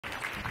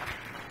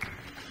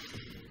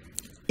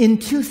In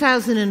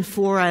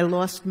 2004, I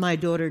lost my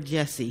daughter,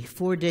 Jessie,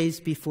 4 days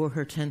before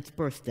her 10th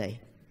birthday.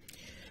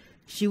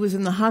 She was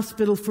in the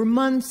hospital for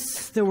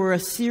months. There were a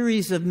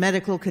series of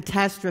medical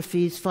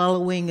catastrophes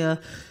following a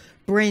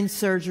brain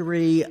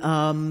surgery,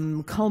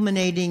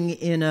 culminating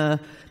in a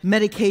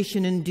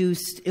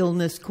medication-induced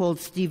illness called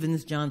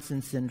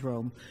Stevens-Johnson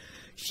syndrome.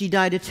 She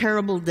died a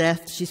terrible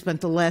death. She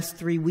spent the last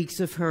 3 weeks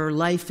of her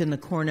life in the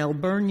Cornell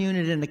burn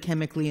unit in a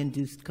chemically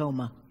induced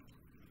coma.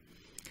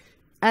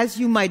 As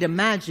you might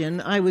imagine,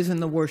 I was in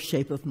the worst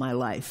shape of my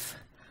life.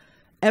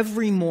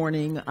 Every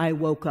morning I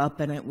woke up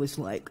and it was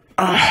like,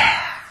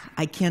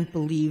 I can't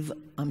believe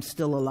I'm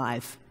still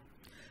alive.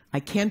 I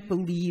can't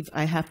believe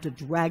I have to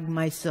drag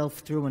myself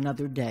through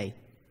another day.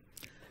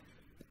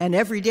 And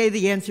every day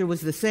the answer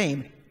was the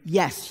same.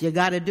 Yes, you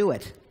got to do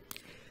it.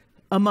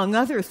 Among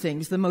other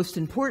things, the most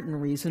important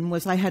reason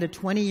was I had a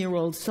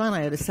 20-year-old son.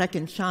 I had a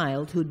second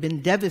child who'd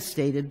been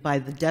devastated by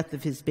the death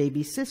of his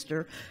baby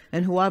sister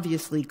and who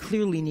obviously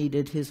clearly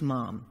needed his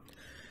mom.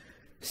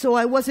 So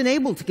I wasn't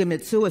able to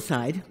commit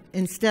suicide.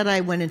 Instead,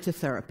 I went into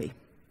therapy.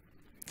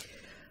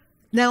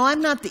 Now,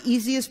 I'm not the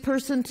easiest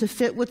person to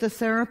fit with a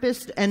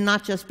therapist, and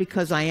not just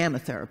because I am a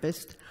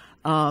therapist.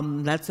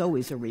 That's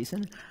always a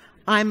reason.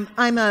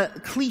 I'm a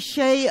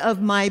cliche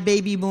of my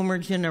baby boomer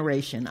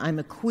generation. I'm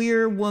a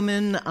queer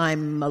woman.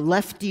 I'm a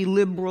lefty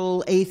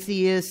liberal,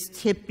 atheist,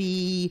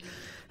 hippie,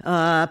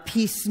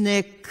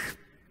 peacenik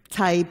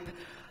type.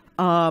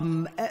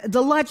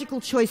 The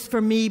logical choice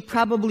for me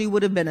probably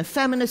would have been a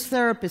feminist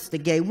therapist, a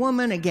gay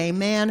woman, a gay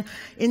man.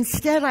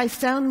 Instead, I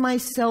found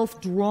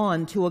myself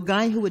drawn to a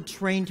guy who had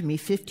trained me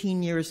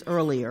 15 years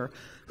earlier,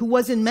 who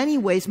was in many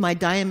ways my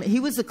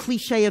he was a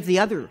cliche of the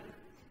other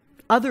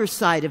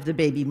side of the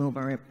baby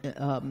boomer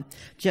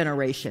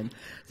generation.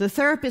 The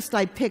therapist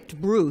I picked,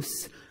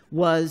 Bruce,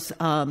 was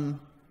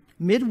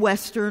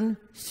Midwestern,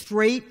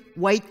 straight,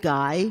 white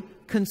guy,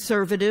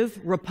 conservative,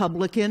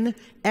 Republican,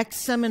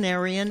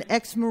 ex-seminarian,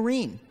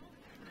 ex-Marine.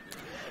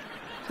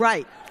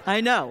 Right, I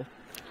know.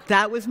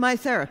 That was my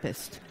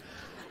therapist.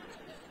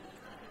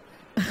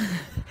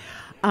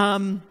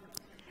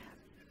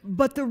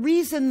 But the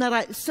reason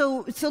that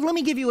so let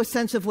me give you a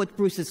sense of what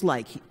Bruce is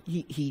like.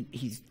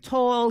 He's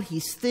tall,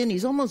 he's thin,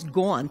 he's almost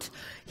gaunt.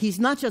 He's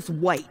not just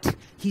white,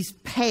 he's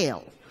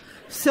pale.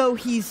 So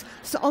he's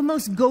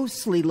almost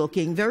ghostly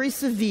looking, very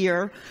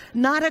severe.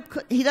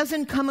 He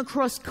doesn't come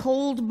across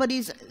cold, but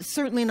he's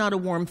certainly not a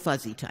warm,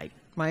 fuzzy type,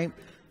 right?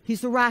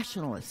 He's a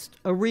rationalist,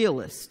 a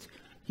realist.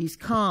 He's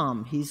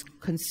calm, he's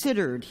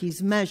considered,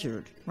 he's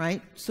measured,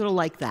 right? Sort of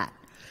like that.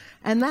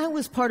 And that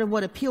was part of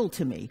what appealed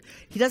to me.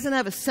 He doesn't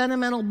have a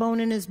sentimental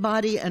bone in his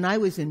body, and I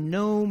was in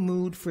no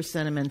mood for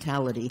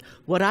sentimentality.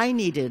 What I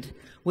needed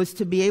was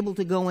to be able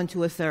to go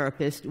into a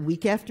therapist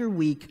week after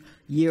week,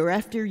 year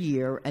after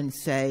year, and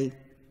say,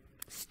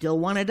 still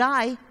want to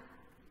die,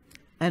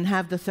 and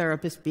have the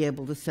therapist be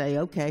able to say,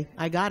 okay,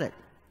 I got it.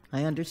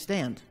 I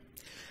understand.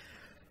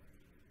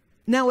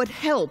 Now, it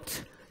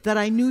helped that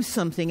I knew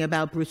something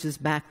about Bruce's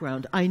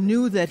background. I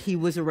knew that he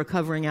was a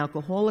recovering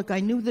alcoholic.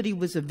 I knew that he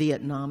was a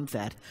Vietnam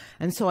vet.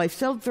 And so I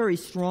felt very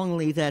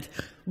strongly that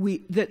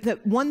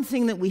that one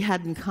thing that we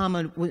had in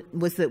common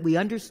was that we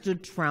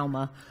understood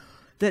trauma,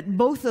 that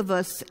both of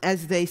us,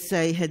 as they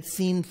say, had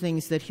seen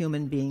things that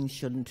human beings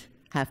shouldn't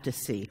have to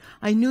see.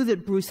 I knew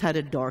that Bruce had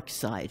a dark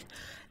side.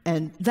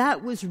 And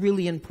that was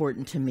really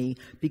important to me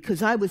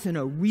because I was in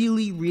a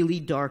really, really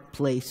dark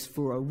place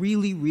for a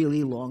really,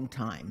 really long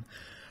time.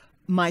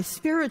 My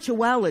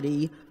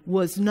spirituality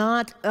was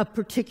not a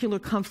particular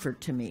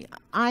comfort to me.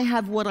 I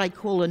have what I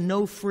call a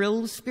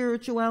no-frills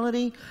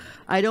spirituality.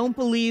 I don't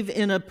believe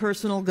in a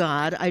personal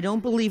God. I don't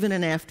believe in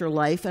an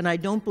afterlife. And I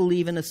don't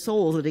believe in a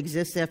soul that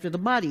exists after the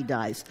body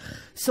dies.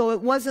 So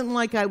it wasn't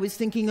like I was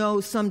thinking, oh,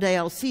 someday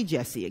I'll see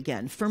Jessie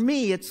again. For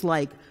me, it's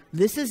like,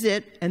 this is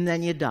it, and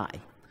then you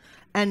die.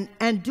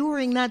 And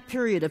during that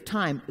period of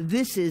time,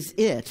 this is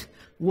it,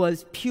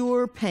 was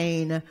pure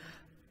pain.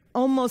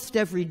 Almost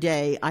every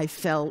day I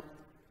felt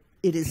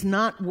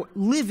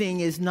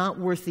living is not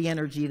worth the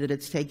energy that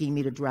it's taking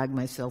me to drag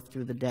myself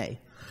through the day.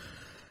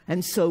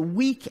 And so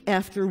week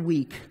after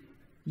week,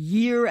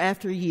 year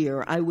after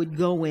year, I would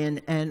go in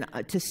and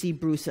to see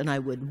Bruce, and I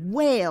would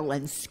wail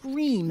and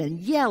scream and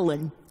yell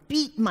and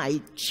beat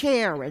my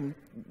chair and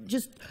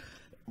just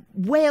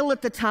wail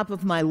at the top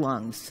of my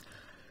lungs.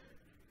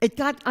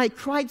 I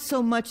cried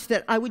so much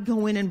that I would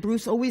go in, and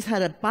Bruce always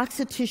had a box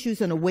of tissues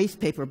and a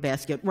waste paper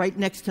basket right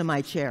next to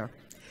my chair.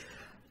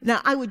 Now,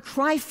 I would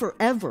cry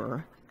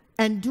forever,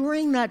 and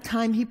during that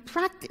time, he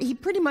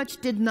pretty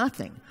much did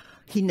nothing.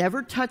 He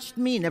never touched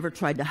me, never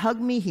tried to hug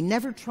me, he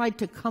never tried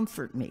to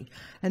comfort me.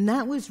 And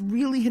that was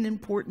really an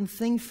important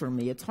thing for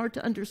me. It's hard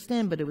to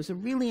understand, but it was a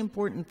really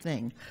important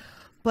thing.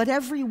 But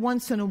every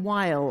once in a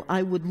while,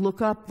 I would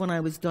look up when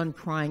I was done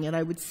crying, and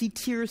I would see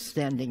tears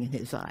standing in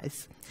his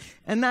eyes.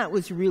 And that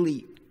was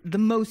really the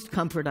most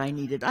comfort I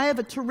needed. I have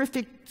a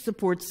terrific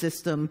support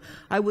system.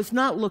 I was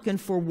not looking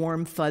for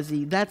warm,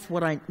 fuzzy. That's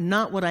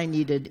not what I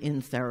needed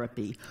in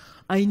therapy.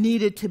 I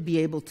needed to be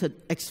able to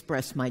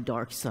express my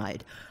dark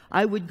side.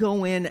 I would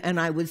go in and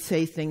I would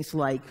say things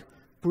like,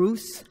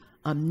 Bruce,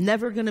 I'm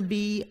never going to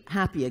be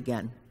happy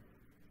again.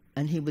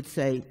 And he would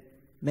say,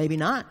 maybe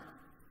not.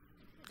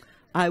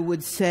 I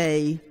would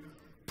say,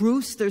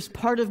 Bruce, there's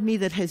part of me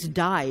that has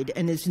died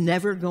and is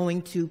never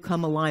going to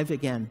come alive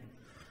again.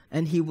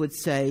 And he would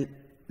say,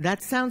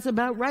 that sounds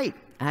about right,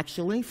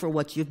 actually, for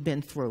what you've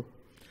been through.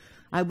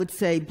 I would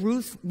say,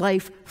 Bruce,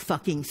 life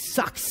fucking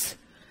sucks.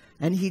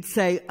 And he'd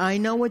say, I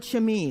know what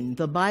you mean.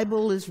 The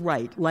Bible is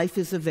right. Life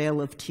is a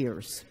vale of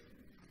tears.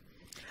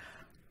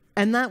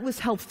 And that was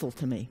helpful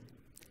to me.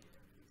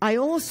 I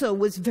also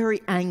was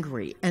very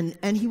angry, and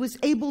he was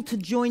able to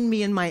join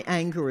me in my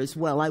anger as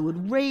well. I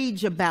would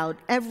rage about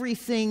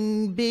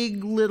everything,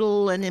 big,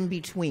 little, and in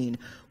between.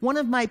 One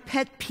of my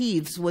pet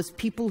peeves was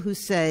people who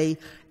say,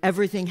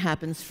 everything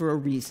happens for a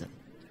reason.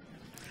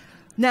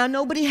 Now,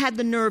 nobody had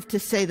the nerve to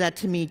say that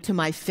to me to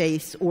my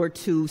face or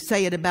to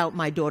say it about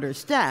my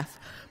daughter's death.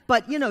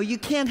 But, you know, you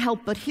can't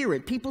help but hear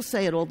it. People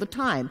say it all the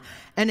time.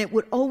 And it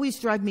would always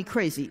drive me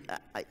crazy.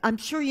 I'm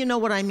sure you know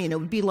what I mean. It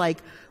would be like,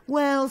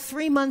 well,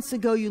 3 months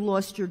ago you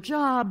lost your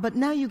job, but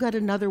now you got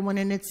another one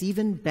and it's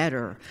even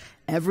better.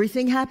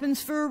 Everything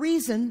happens for a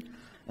reason.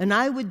 And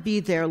I would be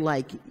there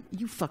like,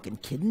 you fucking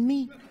kidding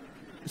me?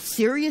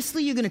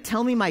 Seriously? You're going to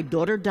tell me my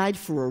daughter died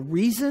for a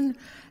reason?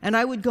 And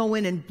I would go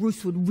in and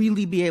Bruce would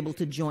really be able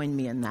to join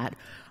me in that.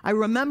 I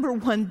remember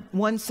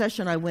one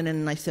session I went in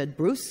and I said,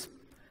 Bruce,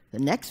 the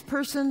next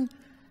person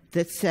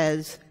that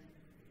says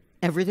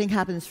everything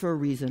happens for a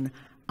reason,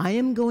 I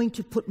am going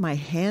to put my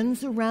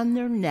hands around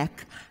their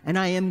neck and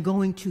I am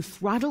going to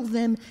throttle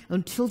them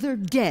until they're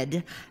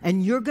dead,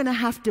 and you're going to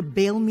have to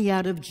bail me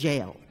out of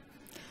jail.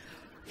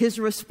 His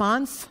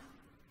response,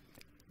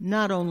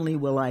 not only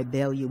will I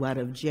bail you out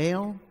of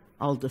jail,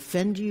 I'll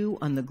defend you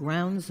on the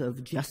grounds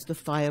of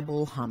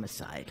justifiable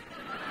homicide.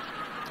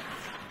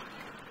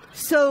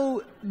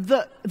 So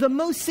the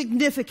most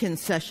significant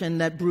session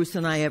that Bruce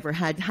and I ever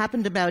had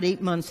happened about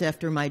 8 months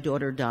after my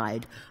daughter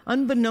died.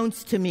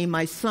 Unbeknownst to me,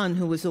 my son,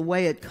 who was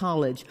away at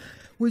college,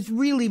 was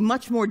really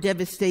much more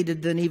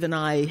devastated than even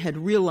I had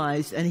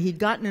realized, and he'd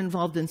gotten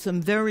involved in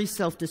some very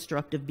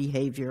self-destructive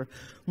behavior.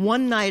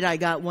 One night I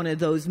got one of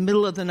those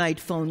middle-of-the-night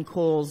phone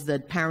calls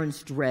that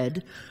parents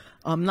dread.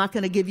 I'm not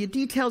going to give you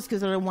details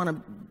because I don't want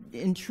to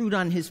intrude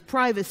on his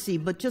privacy,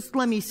 but just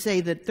let me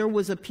say that there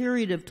was a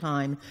period of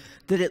time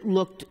that it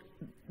looked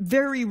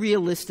very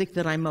realistic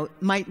that I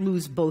might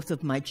lose both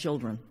of my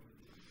children.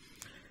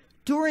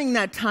 During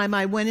that time,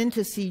 I went in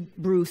to see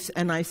Bruce,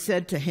 and I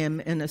said to him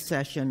in a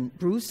session,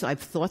 Bruce, I've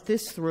thought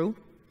this through.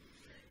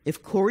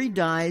 If Corey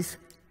dies,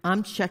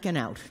 I'm checking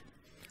out.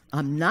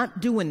 I'm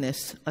not doing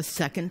this a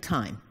second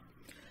time.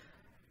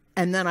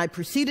 And then I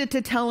proceeded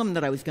to tell him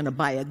that I was going to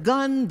buy a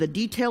gun, the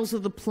details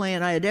of the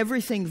plan. I had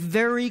everything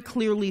very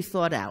clearly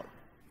thought out.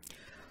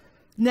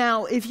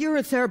 Now, if you're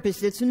a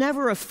therapist, it's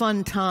never a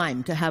fun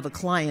time to have a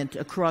client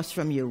across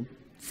from you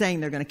saying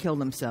they're going to kill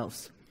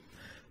themselves.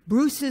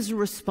 Bruce's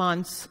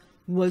response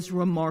was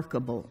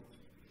remarkable.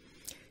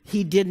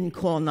 He didn't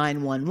call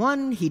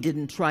 911. He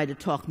didn't try to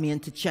talk me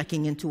into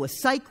checking into a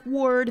psych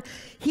ward.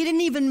 He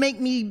didn't even make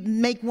me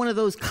make one of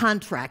those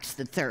contracts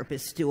that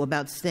therapists do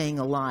about staying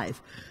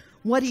alive.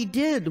 What he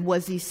did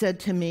was he said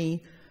to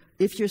me,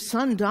 if your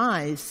son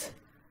dies,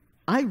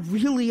 I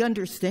really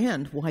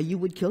understand why you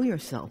would kill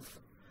yourself.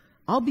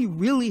 I'll be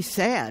really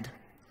sad,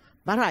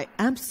 but I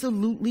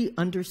absolutely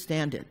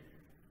understand it.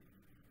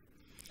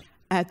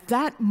 At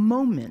that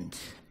moment,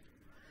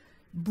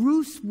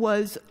 Bruce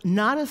was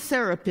not a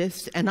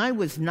therapist and I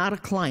was not a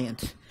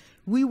client.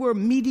 We were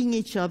meeting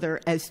each other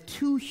as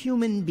two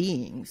human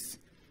beings,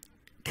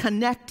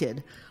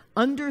 connected,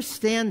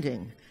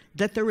 understanding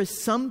that there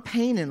is some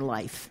pain in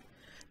life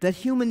that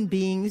human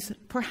beings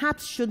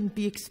perhaps shouldn't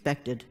be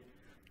expected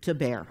to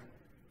bear.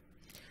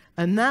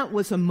 And that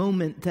was a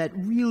moment that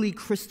really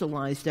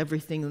crystallized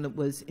everything that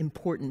was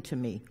important to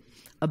me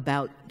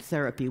about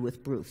therapy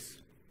with Bruce.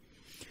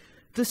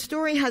 The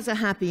story has a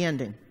happy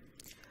ending.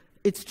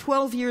 It's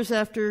 12 years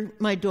after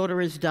my daughter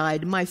has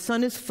died. My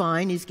son is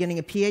fine. He's getting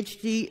a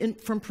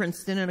PhD from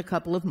Princeton in a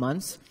couple of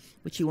months,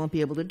 which he won't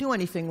be able to do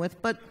anything with,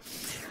 but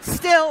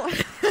still,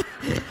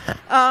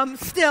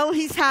 still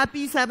he's happy.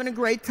 He's having a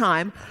great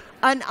time.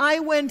 And I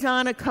went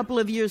on a couple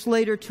of years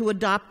later to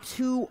adopt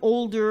two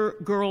older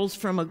girls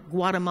from a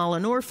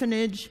Guatemalan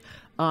orphanage.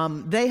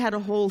 They had a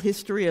whole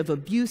history of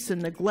abuse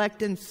and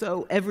neglect, and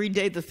so every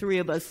day the three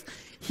of us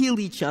heal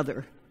each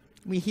other.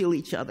 We heal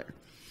each other.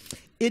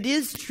 It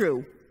is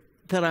true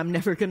that I'm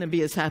never going to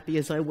be as happy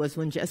as I was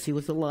when Jesse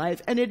was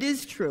alive, and it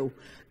is true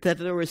that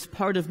there is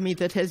part of me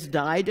that has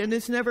died and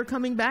is never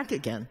coming back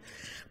again.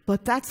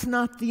 But that's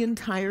not the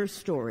entire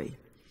story.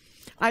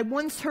 I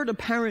once heard a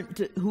parent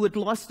who had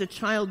lost a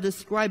child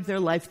describe their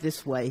life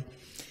this way.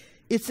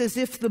 It's as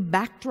if the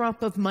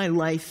backdrop of my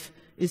life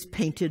is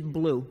painted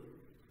blue.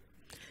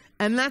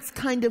 And that's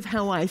kind of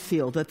how I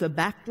feel, that the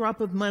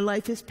backdrop of my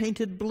life is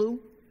painted blue.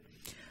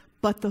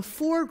 But the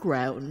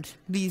foreground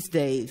these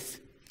days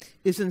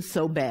isn't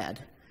so bad.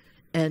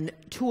 And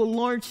to a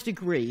large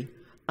degree,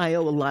 I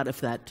owe a lot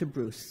of that to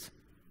Bruce.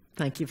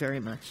 Thank you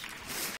very much.